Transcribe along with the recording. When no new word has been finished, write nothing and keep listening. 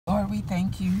we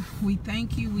thank you. We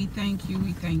thank you. We thank you.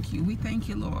 We thank you. We thank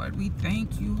you, Lord. We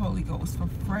thank you, Holy Ghost, for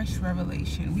fresh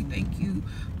revelation. We thank you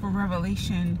for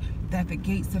revelation that the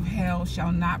gates of hell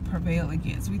shall not prevail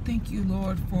against. We thank you,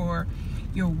 Lord, for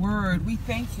your word. We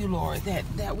thank you, Lord,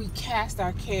 that we cast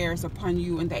our cares upon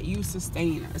you and that you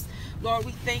sustain us. Lord,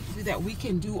 we thank you that we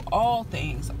can do all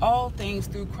things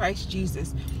through Christ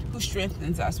Jesus who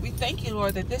strengthens us. We thank you,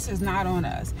 Lord, that this is not on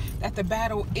us, that the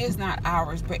battle is not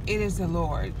ours, but it is the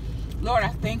Lord. Lord, I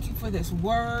thank you for this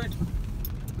word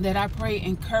that I pray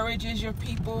encourages your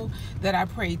people, that I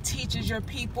pray teaches your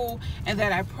people, and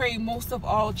that I pray most of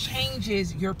all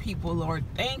changes your people, Lord.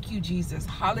 Thank you, Jesus.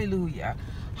 Hallelujah.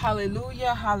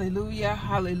 Hallelujah, hallelujah,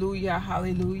 hallelujah,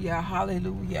 hallelujah,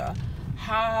 hallelujah,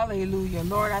 hallelujah.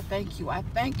 Lord, I thank you. I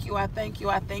thank you. I thank you.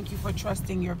 I thank you for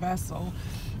trusting your vessel.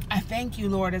 I thank you,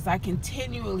 Lord, as I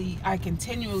continually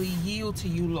yield to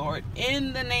you, Lord,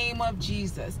 in the name of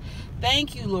Jesus.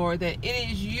 Thank you, Lord, that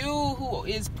it is you who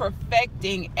is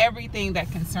perfecting everything that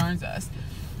concerns us.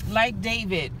 Like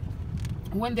David,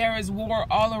 when there is war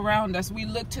all around us, we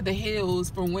look to the hills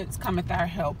from whence cometh our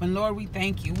help. And Lord, we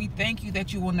thank you. We thank you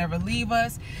that you will never leave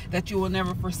us, that you will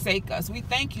never forsake us. We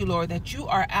thank you, Lord, that you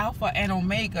are Alpha and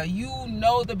Omega. You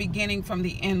know the beginning from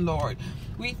the end, Lord.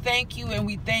 We thank you and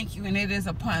we thank you. And it is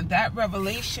upon that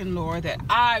revelation, Lord, that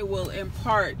I will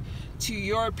impart to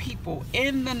your people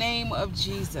in the name of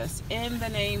Jesus. In the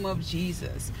name of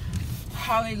Jesus.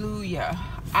 Hallelujah.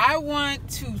 I want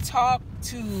to talk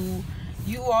to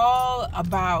you all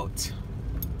about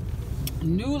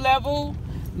new level,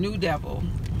 new devil.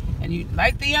 And you,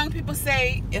 like the young people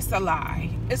say, it's a lie.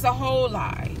 It's a whole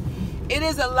lie. It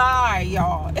is a lie,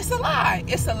 y'all. It's a lie.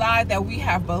 It's a lie that we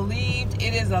have believed.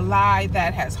 It is a lie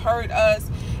that has hurt us.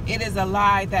 It is a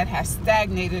lie that has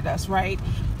stagnated us, right?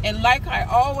 And like I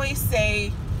always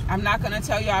say, I'm not going to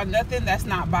tell y'all nothing that's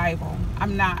not Bible.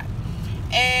 I'm not.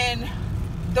 And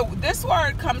this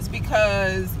word comes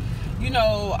because, you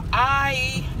know,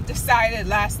 I decided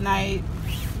last night,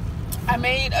 I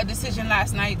made a decision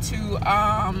last night to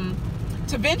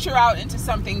venture out into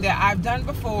something that I've done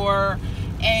before.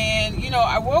 And, you know,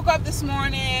 I woke up this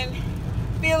morning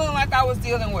feeling like I was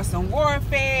dealing with some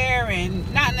warfare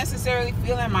and not necessarily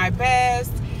feeling my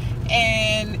best.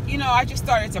 And, you know, I just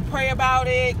started to pray about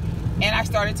it and I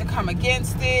started to come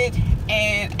against it.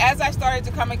 And as I started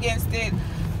to come against it,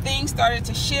 things started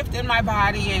to shift in my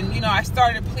body. And, you know, I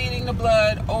started pleading the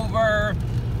blood over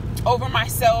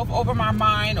myself, over my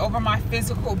mind, over my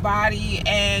physical body.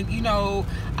 And, you know,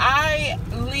 I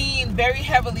lean very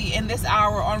heavily in this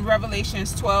hour on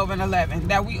Revelations 12 and 11,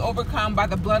 that we overcome by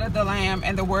the blood of the Lamb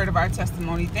and the word of our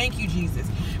testimony. Thank you, Jesus.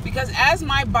 Because as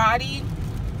my body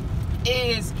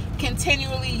is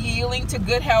continually yielding to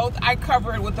good health, I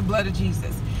cover it with the blood of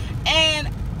Jesus. And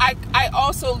I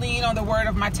also lean on the word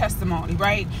of my testimony,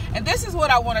 right? And this is what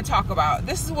I want to talk about.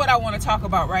 This is what I want to talk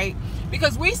about, right?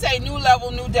 Because we say new level,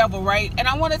 new devil, right? And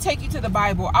I want to take you to the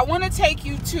Bible. I want to take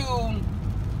you to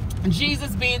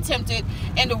Jesus being tempted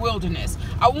in the wilderness.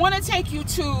 I want to take you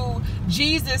to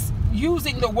Jesus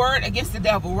using the word against the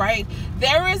devil, right?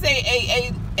 There is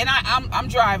and I'm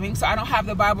driving, so I don't have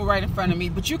the Bible right in front of me,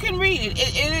 but you can read it.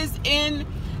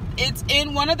 It's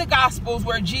in one of the Gospels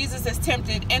where Jesus is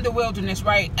tempted in the wilderness,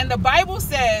 right? And the Bible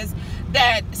says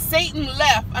that Satan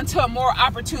left until a more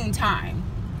opportune time.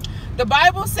 The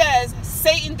Bible says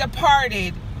Satan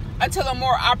departed until a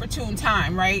more opportune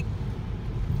time, right?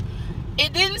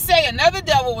 It didn't say another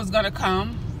devil was going to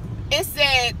come. It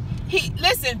said,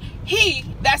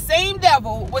 that same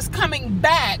devil was coming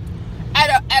back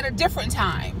at a different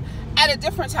time. At a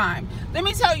different time. Let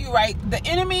me tell you, right, the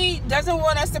enemy doesn't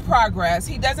want us to progress.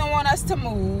 He doesn't want us to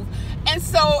move. And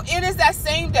so it is that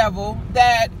same devil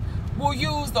that will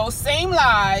use those same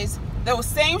lies, those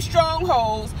same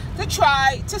strongholds to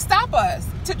try to stop us,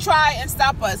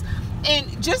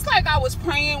 And just like I was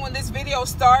praying when this video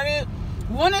started,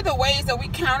 one of the ways that we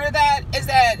counter that is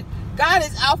that God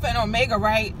is Alpha and Omega,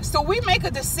 right? So we make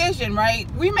a decision, right?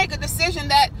 We make a decision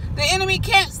that the enemy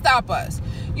can't stop us.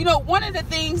 You know, one of the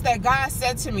things that God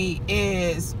said to me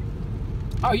is,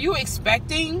 are you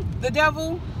expecting the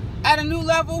devil at a new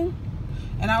level?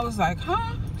 And I was like,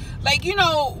 huh? Like, you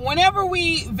know, whenever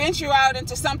we venture out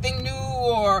into something new,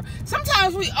 or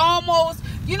sometimes we almost,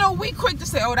 you know, we quick to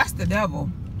say, oh, that's the devil.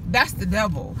 That's the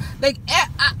devil. Like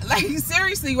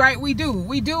seriously, right? We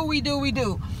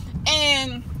do.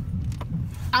 And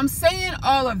I'm saying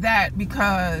all of that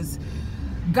because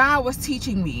God was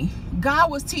teaching me.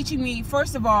 God was teaching me,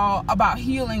 first of all, about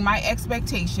healing my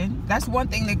expectation. That's one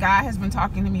thing that God has been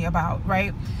talking to me about,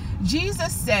 right?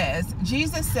 Jesus says,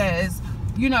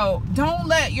 you know, don't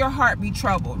let your heart be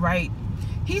troubled, right?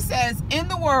 He says, in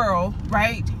the world,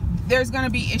 right, there's going to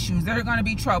be issues. There's going to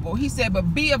be trouble. He said,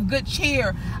 but be of good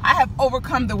cheer. I have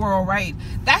overcome the world, right?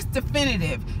 That's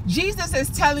definitive. Jesus is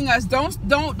telling us,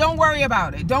 don't worry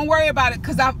about it. Don't worry about it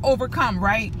because I've overcome,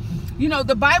 right? You know,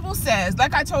 the Bible says,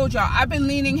 like I told y'all, I've been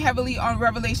leaning heavily on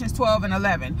Revelations 12 and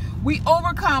 11. We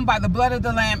overcome by the blood of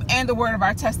the Lamb and the word of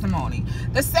our testimony.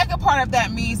 The second part of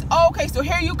that means, okay, so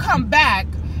here you come back.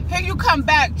 Here you come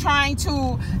back trying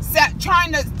to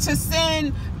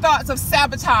send thoughts of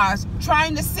sabotage,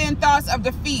 trying to send thoughts of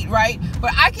defeat, right?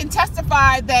 But I can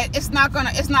testify that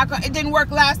it didn't work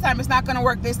last time. It's not gonna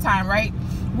work this time, right?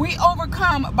 We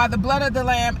overcome by the blood of the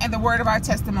Lamb and the word of our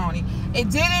testimony. It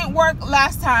didn't work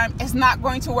last time. It's not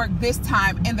going to work this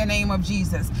time in the name of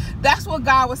Jesus. That's what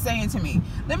God was saying to me.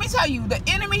 Let me tell you, the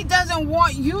enemy doesn't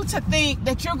want you to think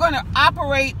that you're going to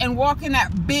operate and walk in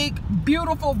that big,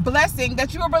 beautiful blessing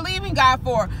that you are believing God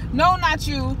for. No, not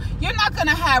you. You're not going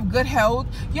to have good health.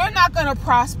 You're not going to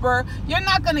prosper. You're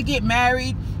not going to get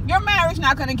married. Your marriage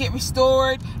not going to get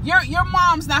restored. Your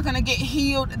mom's not going to get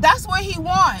healed. That's what he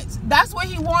wants. That's what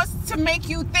he wants to make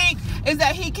you think, is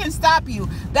that he can stop you.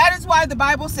 That is why the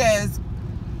Bible says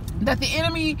that the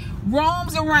enemy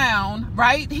roams around,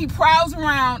 right? He prowls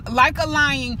around like a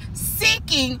lion,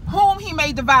 seeking whom he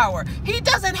may devour. He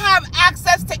doesn't have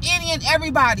access to any and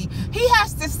everybody. He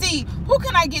has to see, who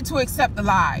can I get to accept the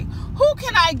lie? Who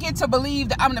can I get to believe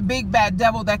that I'm the big bad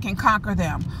devil that can conquer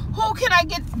them? Who can I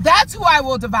get? That's who I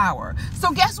will devour.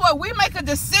 So guess what? We make a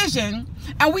decision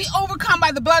and we overcome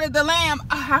by the blood of the Lamb.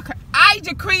 I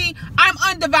decree I'm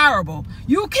undevourable.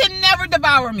 You can never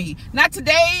devour me. Not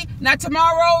today, not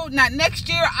tomorrow, not next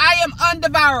year. I am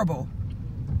undevourable.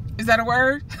 Is that a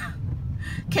word?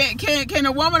 Can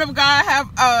a woman of God have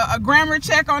a grammar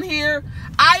check on here?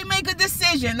 I make a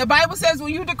decision. The Bible says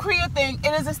when you decree a thing,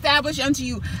 it is established unto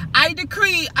you. I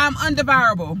decree I'm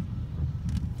undevourable.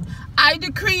 I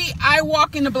decree I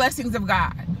walk in the blessings of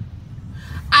God.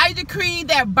 I decree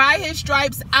that by his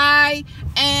stripes I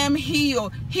am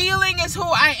healed. Healing is who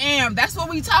I am. That's what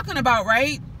we talking about,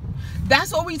 right?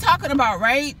 That's what we talking about,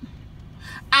 right?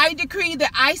 I decree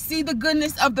that I see the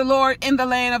goodness of the Lord in the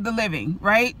land of the living,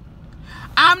 right?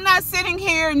 I'm not sitting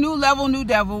here, new level, new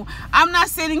devil. I'm not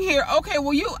sitting here, okay,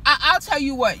 well, I'll tell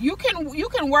you what, you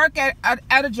can work at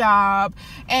a job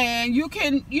and you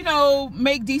can,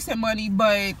 make decent money,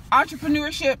 but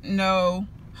entrepreneurship, no.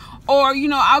 Or,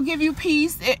 I'll give you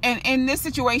peace in this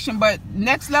situation, but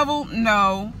next level,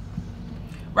 no.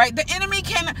 Right? The enemy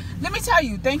let me tell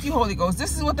you, thank you, Holy Ghost.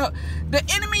 This is what the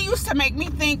enemy used to make me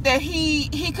think that he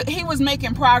was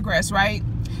making progress, right?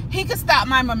 He could stop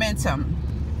my momentum.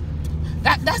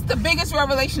 That's the biggest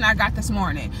revelation I got this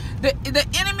morning. The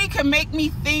enemy can make me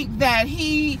think that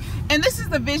and this is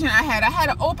the vision I had. I had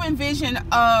an open vision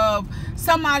of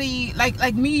somebody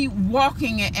like me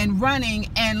walking and running,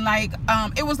 and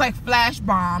it was like flash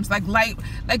bombs, like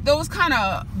those kind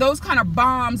of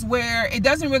bombs where it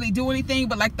doesn't really do anything,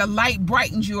 but like the light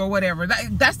brightens you or whatever.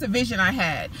 That's the vision I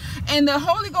had. And the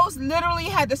Holy Ghost literally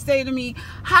had to say to me,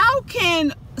 how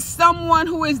can someone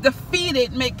who is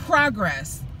defeated make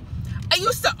progress? I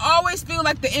used to always feel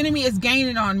like the enemy is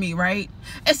gaining on me, right?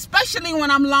 Especially when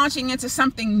I'm launching into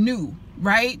something new,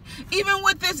 right? Even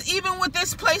with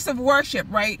this place of worship,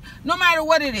 right? No matter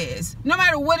what it is,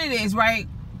 right?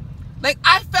 Like,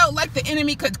 I felt like the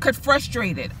enemy could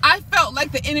frustrate it. I felt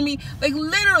like the enemy, like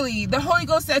literally, the Holy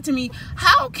Ghost said to me,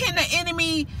 how can the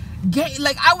enemy gain?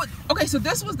 Okay, so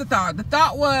this was the thought. The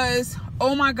thought was,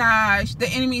 oh my gosh, the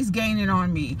enemy's gaining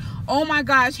on me. Oh my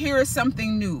gosh, here is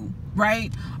something new,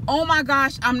 right? Oh my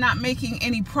gosh, I'm not making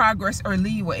any progress or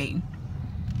leeway.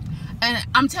 And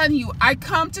I'm telling you, I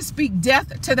come to speak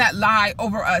death to that lie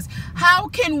over us. How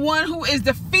can one who is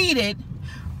defeated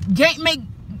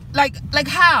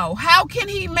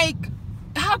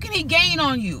how can he gain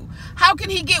on you? How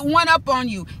can he get one up on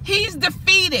you? He's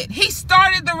defeated. He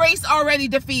started the race already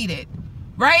defeated,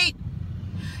 right?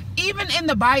 Even in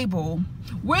the Bible,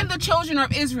 when the children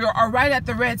of Israel are right at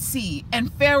the Red Sea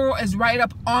and Pharaoh is right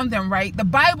up on them, right? The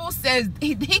Bible says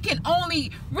he can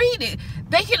only read it.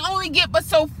 They can only get but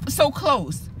so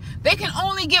close. They can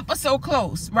only get but so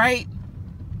close, right?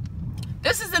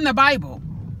 This is in the Bible.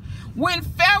 When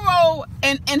Pharaoh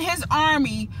and his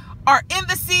army are in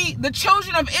the sea, the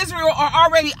children of Israel are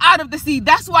already out of the sea.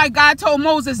 That's why God told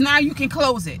Moses, now you can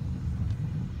close it.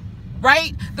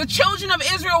 Right? The children of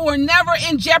Israel were never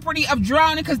in jeopardy of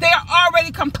drowning because they are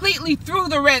already completely through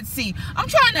the Red Sea. I'm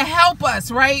trying to help us,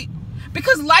 right?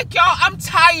 Because like y'all, I'm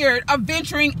tired of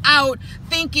venturing out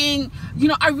thinking,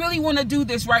 I really want to do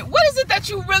this, right? What is it that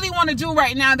you really want to do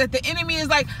right now that the enemy is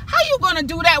like, how you going to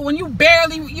do that when you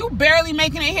barely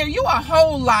making it here? You a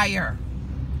whole liar.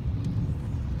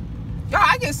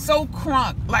 get so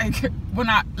crunk, like when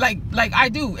I like I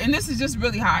do, and this is just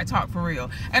really how I talk for real.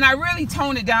 And I really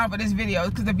tone it down for this video,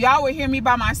 because if y'all would hear me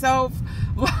by myself,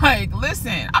 like,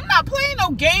 listen, I'm not playing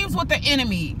no games with the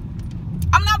enemy.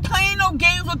 I'm not playing no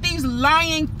games with these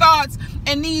lying thoughts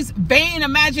and these vain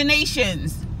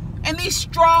imaginations and these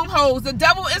strongholds. The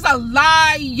devil is a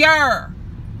liar.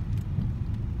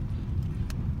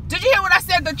 Did you hear what I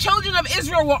said? The children of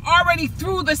Israel were already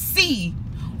through the sea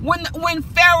when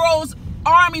Pharaoh's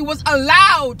army was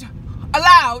allowed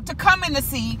to come in the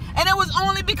sea, and it was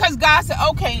only because God said,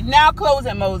 "Okay, now close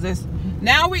it, Moses.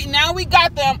 Now we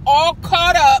got them all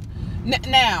caught up.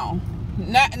 Now,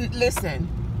 listen.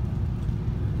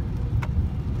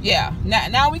 Yeah,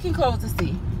 now we can close the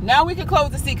sea. Now we can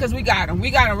close the sea because we got them. We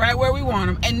got them right where we want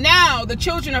them. And now the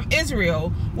children of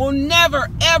Israel will never,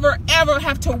 ever, ever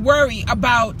have to worry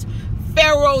about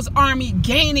Pharaoh's army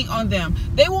gaining on them.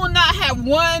 They will not have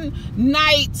one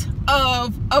night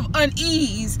of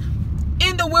unease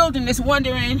in the wilderness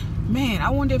wondering, man, I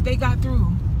wonder if they got through.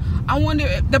 I wonder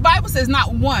if, the Bible says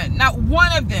not one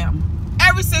of them,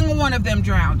 every single one of them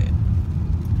drowned.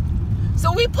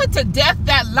 So we put to death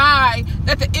that lie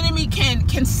that the enemy can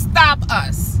stop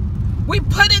us. We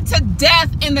put it to death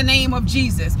in the name of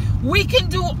Jesus. We can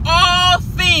do all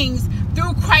things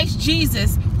through Christ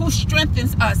Jesus who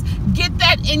strengthens us. Get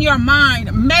that in your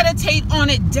mind. Meditate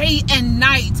on it day and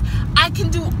night. I can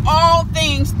do all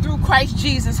things through Christ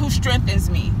Jesus who strengthens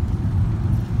me.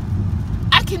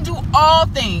 I can do all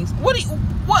things. What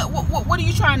are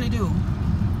you trying to do?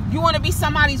 You want to be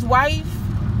somebody's wife?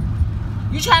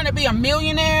 You trying to be a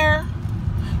millionaire?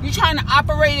 You trying to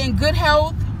operate in good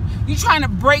health? You trying to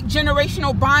break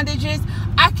generational bondages?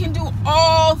 I can do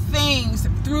all things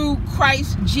through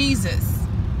Christ Jesus.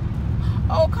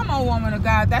 Oh, come on, woman of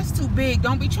God. That's too big.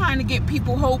 Don't be trying to get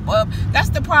people hope up. That's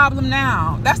the problem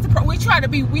now.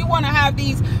 We want to have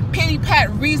these pity-pat,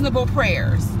 reasonable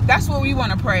prayers. That's what we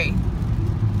want to pray.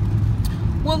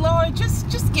 Well, Lord,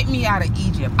 just get me out of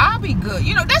Egypt. I'll be good.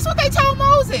 You know, that's what they told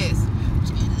Moses.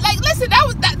 Like, listen,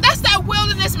 that's that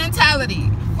wilderness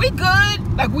mentality. We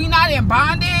good. Like, we not in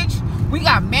bondage. We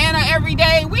got manna every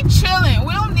day. We chilling.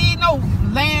 We don't need no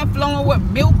land flowing with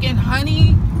milk and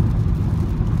honey.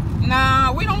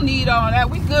 Nah, we don't need all that.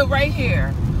 We good right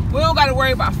here. We don't got to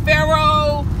worry about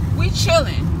Pharaoh. We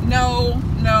chilling. No.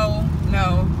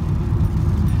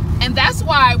 And that's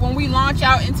why when we launch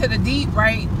out into the deep,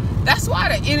 right? That's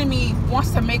why the enemy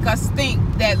wants to make us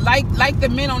think that like the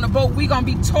men on the boat, we're going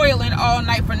to be toiling all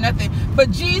night for nothing. But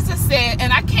Jesus said,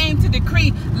 and I came to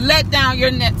decree, let down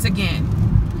your nets again.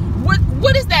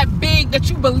 What is that big that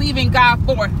you believe in God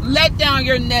for? Let down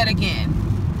your net again.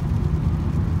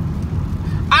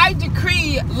 I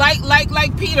decree,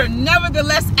 like Peter,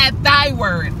 nevertheless at thy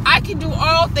word, I can do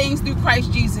all things through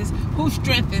Christ Jesus who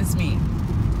strengthens me.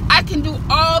 I can do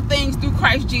all things through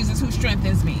Christ Jesus who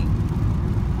strengthens me.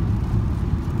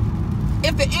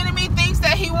 If the enemy thinks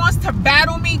that he wants to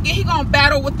battle me, he gonna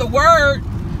battle with the word,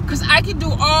 because I can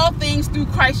do all things through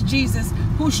Christ Jesus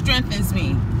who strengthens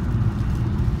me.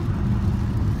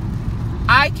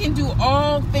 I can do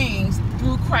all things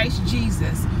through Christ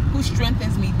Jesus who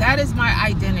strengthens me. That is my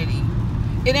identity.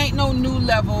 It ain't no new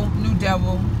level, new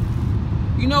devil.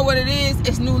 You know what it is?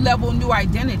 It's new level, new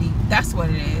identity. That's what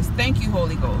it is. Thank you,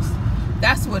 Holy Ghost.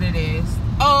 That's what it is.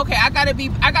 Oh, okay. I gotta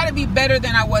be better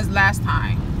than I was last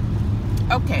time.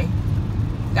 Okay,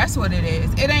 that's what it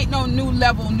is. It ain't no new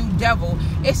level, new devil.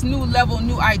 It's new level,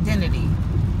 new identity.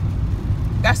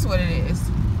 That's what it is.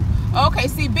 Okay,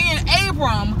 see, being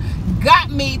Abram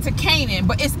got me to Canaan,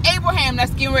 but it's Abraham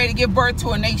that's getting ready to give birth to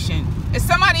a nation. Is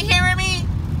somebody hearing me?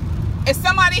 Is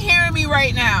somebody hearing me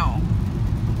right now?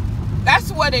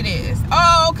 That's what it is.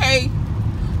 Oh, okay.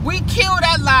 We kill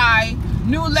that lie.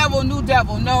 New level, new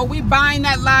devil. No, we bind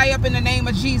that lie up in the name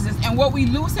of Jesus. And what we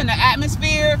loose in the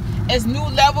atmosphere is new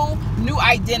level, new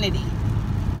identity.